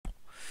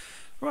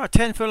Right,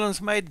 10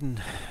 furlongs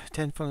maiden,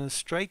 10 furlongs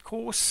straight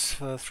course,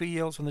 3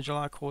 years on the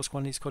July course.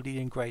 1 is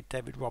Cordelia Great,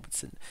 David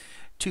Robertson.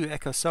 2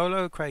 Echo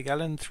Solo, Craig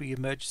Allen. 3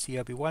 Emergency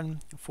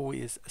Obi-Wan. 4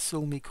 is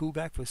Silmi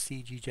Coolback for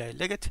CGJ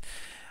Leggett.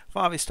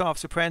 5 is Staff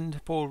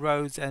Suprend, Paul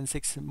Rhodes, and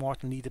 6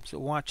 Martin Needham's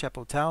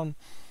Whitechapel Town.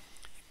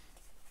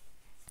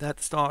 That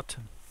start.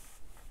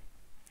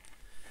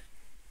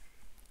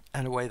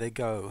 And away they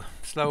go.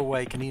 Slow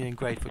away, Canadian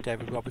Great for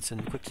David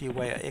Robertson. Quickly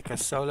away, Echo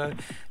Solo.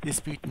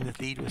 Disputing the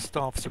lead with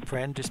Staff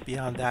Suprend. Just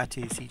beyond that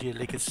is CJ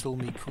Lickett,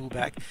 Silmi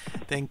Coolback.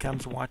 Then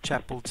comes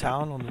Whitechapel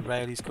Town. On the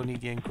rail is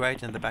Canadian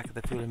Great. And the back of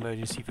the field,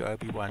 Emergency for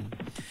Obi-Wan.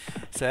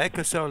 So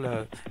Echo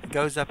Solo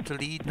goes up to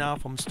lead now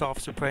from Staff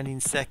Suprend in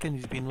second.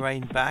 He's been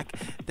reined back.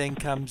 Then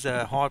comes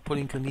hard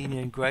pulling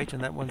Canadian Great.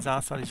 And that one's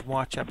outside is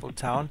Whitechapel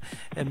Town.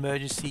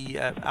 Emergency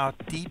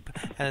out deep.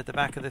 And at the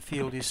back of the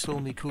field is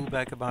Silmi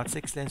Coolback, about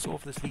 6 lengths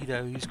off this lead.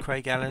 Who's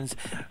Craig Allen's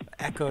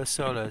Echo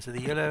Solo. So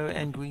the yellow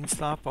and green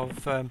stripe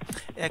of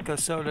Echo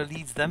Solo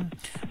leads them,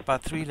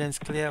 about 3 lengths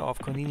clear of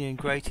Cornelian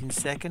Great in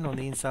second. On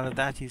the inside of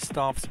that is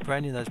Staff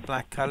Suprend in those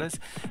black colours.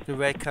 The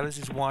red colours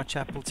is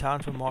Whitechapel Town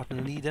for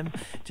Martin Needham.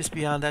 Just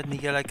beyond that in the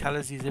yellow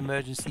colours is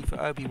Emergency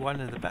for Obi-Wan.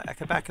 And at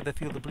the back of the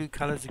field, the blue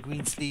colours, the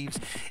green sleeves,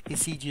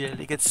 is CG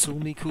Liggett,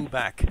 Silmi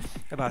Coolback.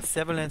 About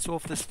 7 lengths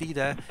off this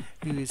leader,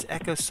 who is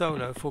Echo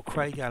Solo for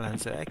Craig Allen.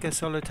 So Echo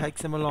Solo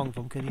takes them along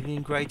from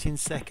Cornelian Great in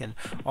second.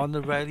 On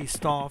the rail is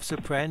Staff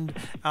Suprend,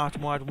 out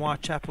wide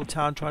Whitechapel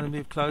Town trying to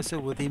move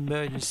closer with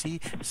Emergency.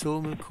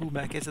 Silmi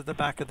Coolback is at the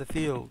back of the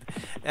field.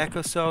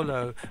 Echo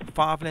Solo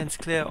 5 lengths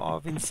clear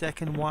of in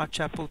second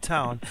Whitechapel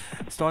Town.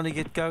 Starting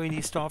to get going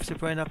is Staff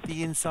Suprend up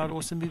the inside.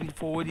 Also moving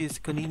forward is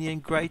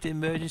Canadian Great.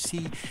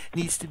 Emergency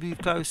needs to move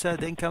closer.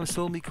 Then comes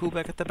Silmi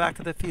Coolback at the back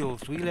of the field.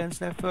 3 lengths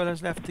left,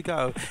 furlongs left to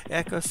go.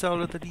 Echo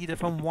Solo the leader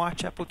from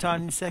Whitechapel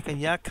Town in second.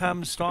 Here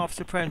comes Staff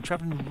Suprend,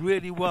 travelling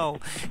really well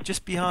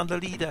just behind the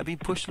leader, being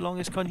pushed along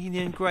as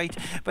Cornelian Great,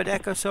 but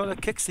Echo Solo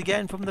kicks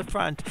again from the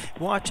front.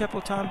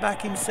 Whitechapel Town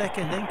back in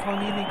second, then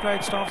Cornelian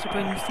Great. Staff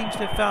Suprend, he seems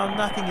to have found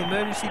nothing.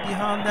 Emergency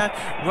behind that,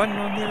 running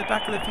on near the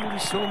back of the field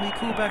is Silmi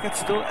Coolback. It's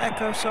still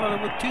Echo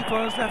Solo with 2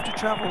 furlongs left to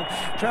travel,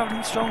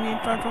 travelling strongly in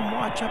front from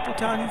Whitechapel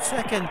Town in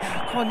second.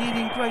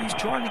 Cornelian Great is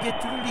trying to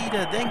get to the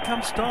leader, then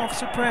comes Staff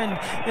Suprend.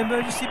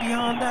 Emergency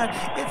behind that,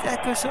 it's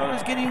Echo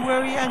Solo's getting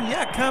wary, and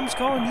here comes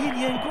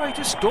Cornelian Great,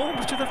 who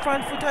storms to the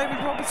front for David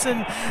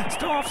Robertson.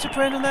 Staff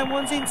Suprend, and that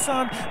one's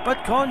inside,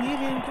 but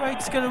Cornelian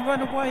Great's going to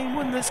run away and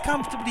win this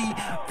comfortably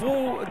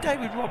for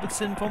David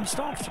Robertson from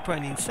Staff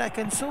Suprend in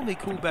second. Silmi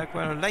Coolback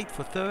ran late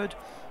for third.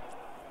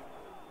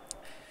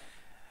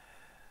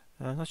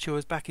 I'm not sure it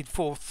was back in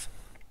fourth,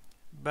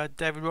 but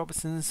David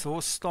Robertson's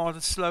horse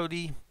started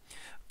slowly,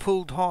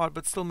 pulled hard,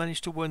 but still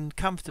managed to win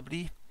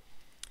comfortably.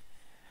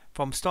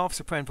 From Staff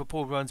Suprend for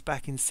Paul Rhodes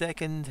back in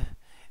second.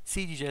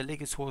 CGJ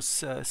Leggett's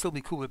horse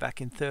Silmi Coolback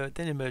back in third,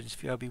 then Emergency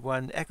for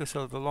Obi-Wan. Echo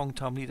Solo, the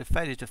long-time leader,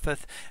 faded to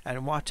fifth, and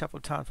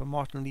Whitechapel Town for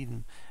Martin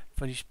Needham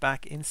finished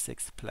back in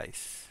 6th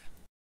place.